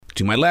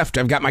To my left,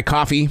 I've got my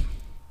coffee,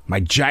 my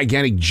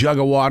gigantic jug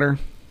of water,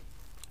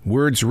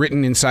 words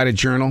written inside a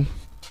journal.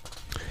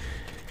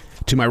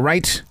 To my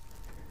right,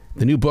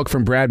 the new book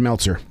from Brad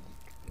Meltzer. Going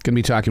to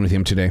be talking with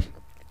him today.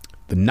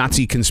 The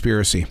Nazi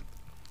Conspiracy.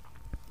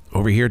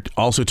 Over here,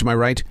 also to my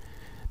right,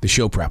 the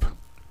show prep.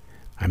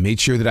 I made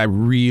sure that I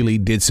really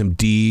did some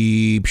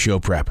deep show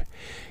prep.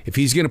 If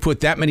he's going to put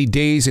that many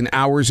days and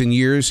hours and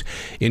years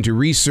into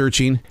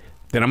researching,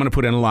 then I'm going to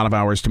put in a lot of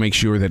hours to make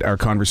sure that our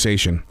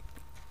conversation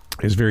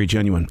is very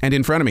genuine. And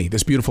in front of me,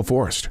 this beautiful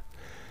forest.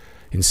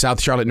 In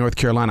South Charlotte, North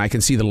Carolina, I can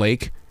see the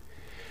lake.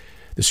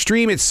 The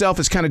stream itself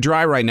is kind of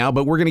dry right now,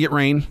 but we're going to get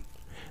rain.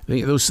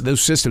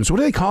 Those systems, what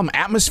do they call them?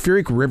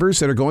 Atmospheric rivers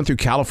that are going through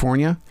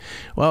California?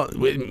 Well,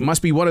 it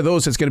must be one of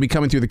those that's going to be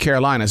coming through the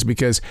Carolinas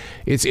because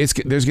there's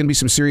going to be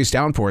some serious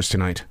downpours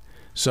tonight.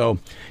 So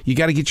you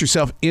got to get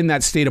yourself in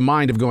that state of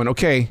mind of going,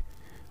 okay,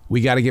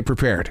 we got to get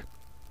prepared.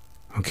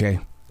 Okay,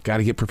 got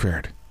to get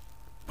prepared.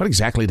 What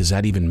exactly does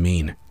that even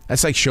mean?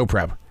 That's like show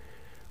prep.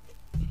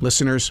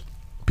 Listeners,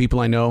 people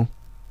I know,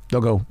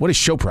 they'll go, what is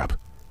show prep?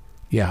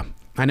 Yeah,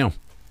 I know.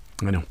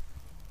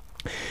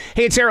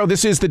 Hey, it's Arrow.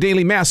 This is The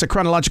Daily Mess, a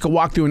chronological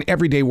walk through an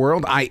everyday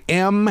world. I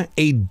am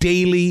a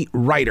daily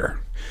writer.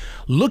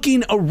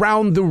 Looking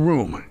around the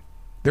room,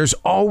 there's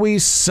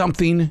always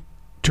something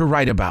to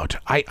write about.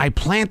 I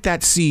plant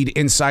that seed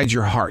inside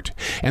your heart.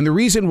 And the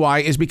reason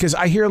why is because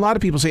I hear a lot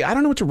of people say, I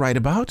don't know what to write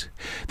about.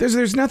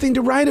 There's nothing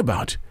to write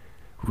about.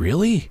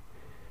 Really?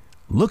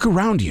 Look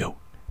around you.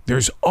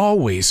 There's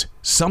always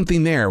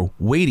something there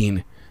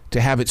waiting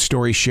to have its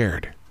story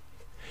shared.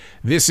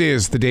 This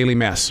is The Daily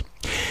Mess.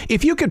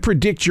 If you could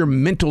predict your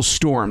mental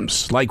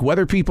storms like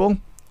weather people,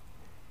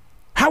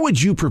 how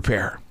would you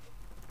prepare?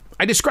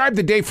 I described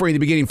the day for you in the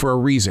beginning for a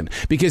reason,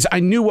 because I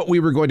knew what we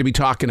were going to be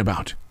talking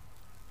about.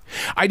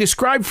 I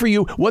described for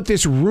you what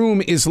this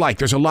room is like.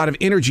 There's a lot of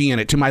energy in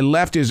it. To my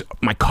left is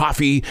my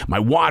coffee, my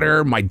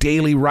water, my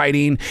daily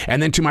writing.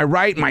 And then to my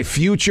right, my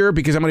future,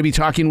 because I'm going to be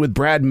talking with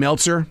Brad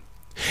Meltzer.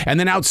 And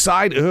then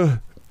outside,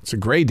 it's a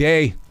gray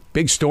day.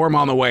 Big storm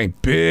on the way.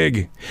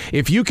 Big.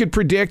 If you could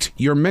predict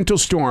your mental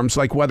storms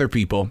like weather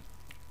people,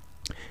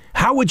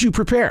 how would you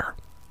prepare?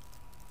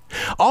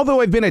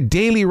 Although I've been a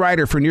daily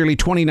writer for nearly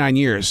 29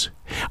 years,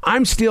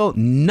 I'm still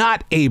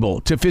not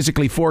able to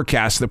physically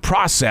forecast the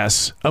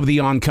process of the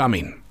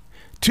oncoming.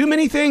 Too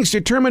many things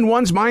determine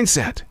one's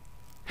mindset.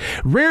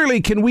 Rarely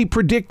can we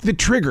predict the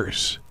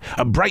triggers.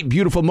 A bright,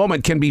 beautiful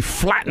moment can be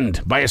flattened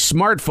by a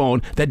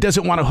smartphone that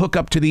doesn't want to hook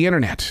up to the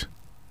internet.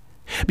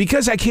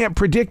 Because I can't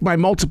predict my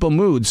multiple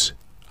moods,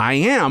 I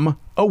am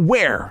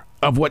aware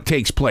of what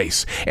takes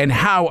place and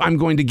how I'm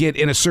going to get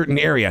in a certain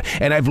area.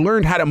 And I've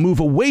learned how to move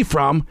away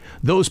from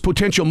those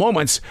potential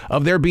moments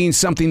of there being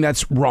something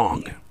that's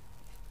wrong.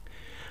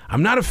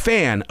 I'm not a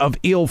fan of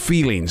ill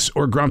feelings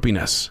or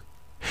grumpiness.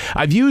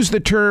 I've used the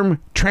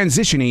term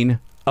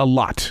transitioning a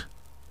lot.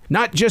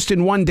 Not just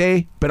in one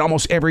day, but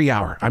almost every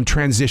hour. I'm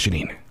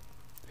transitioning.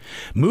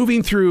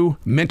 Moving through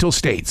mental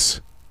states.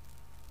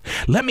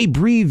 Let me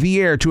breathe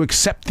the air to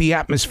accept the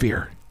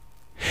atmosphere.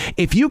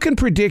 If you can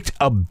predict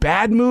a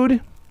bad mood,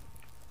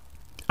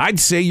 I'd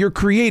say you're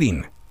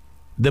creating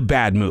the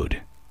bad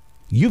mood.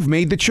 You've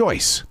made the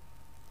choice.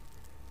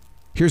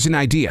 Here's an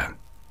idea.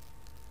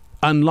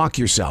 Unlock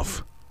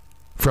yourself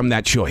from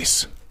that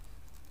choice.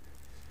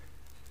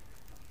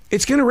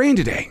 It's going to rain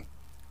today,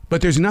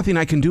 but there's nothing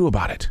I can do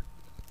about it.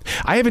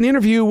 I have an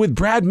interview with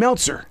Brad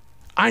Meltzer.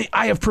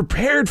 I have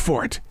prepared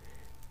for it,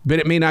 but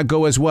it may not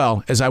go as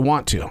well as I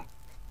want to.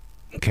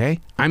 Okay?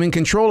 I'm in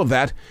control of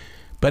that,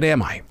 but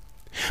am I?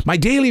 My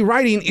daily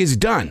writing is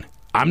done.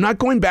 I'm not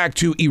going back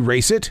to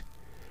erase it,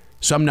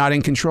 so I'm not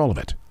in control of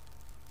it.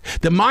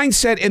 The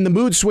mindset and the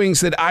mood swings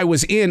that I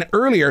was in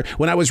earlier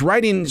when I was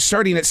writing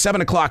starting at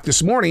 7 o'clock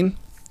this morning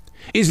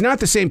is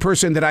not the same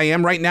person that I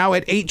am right now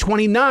at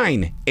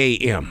 8:29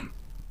 a.m.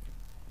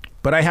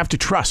 But I have to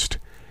trust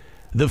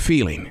the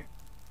feeling.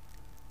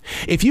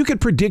 If you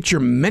could predict your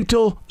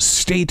mental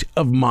state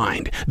of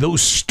mind,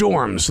 those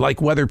storms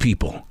like weather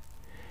people,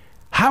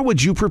 how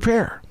would you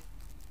prepare?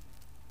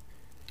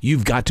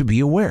 You've got to be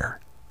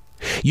aware.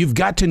 You've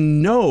got to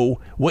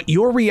know what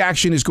your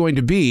reaction is going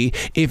to be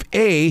if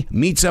A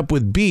meets up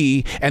with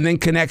B and then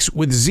connects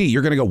with Z.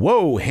 You're going to go,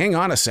 whoa, hang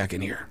on a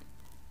second here.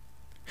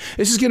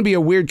 This is going to be a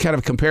weird kind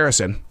of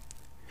comparison.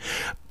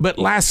 But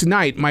last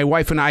night, my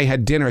wife and I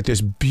had dinner at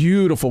this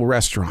beautiful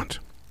restaurant.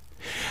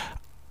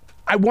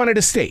 I wanted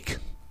a steak,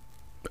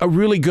 a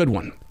really good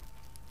one.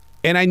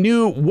 And I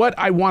knew what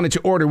I wanted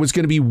to order was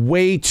going to be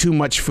way too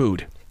much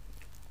food.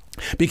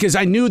 Because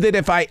I knew that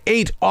if I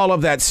ate all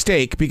of that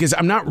steak, because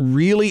I'm not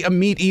really a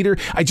meat eater,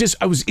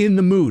 I was in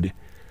the mood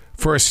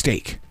for a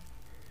steak.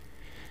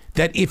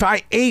 That if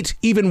I ate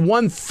even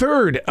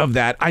 1/3 of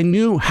that, I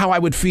knew how I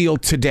would feel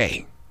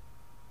today.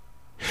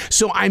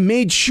 So I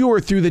made sure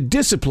through the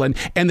discipline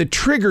and the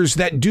triggers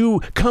that do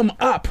come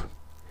up,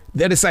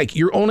 that it's like,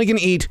 you're only going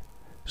to eat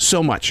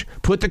so much.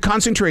 Put the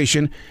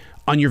concentration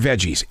on your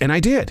veggies. And I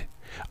did.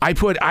 I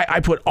put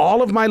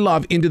all of my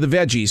love into the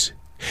veggies.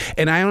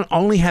 And I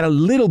only had a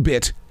little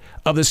bit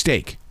of the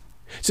steak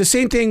It's the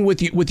same thing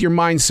with your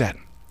mindset.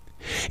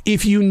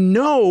 If you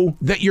know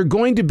that you're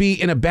going to be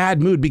in a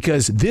bad mood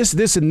because this,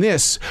 and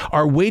this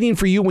are waiting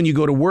for you when you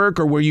go to work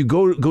or where you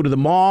go to the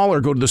mall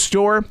or go to the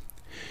store,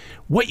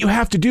 what you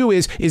have to do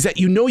is that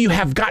you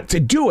have got to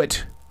do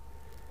it.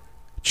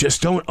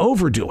 Just don't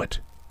overdo it.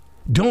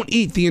 Don't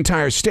eat the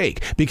entire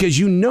steak because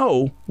you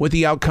know what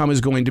the outcome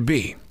is going to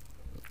be.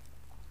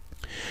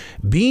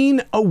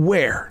 Being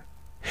aware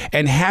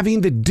and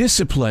having the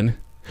discipline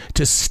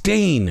to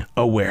staying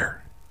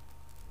aware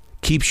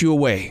keeps you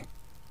away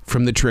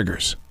from the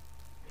triggers.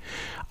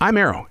 I'm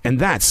Arrow, and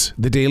that's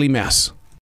the Daily Mess.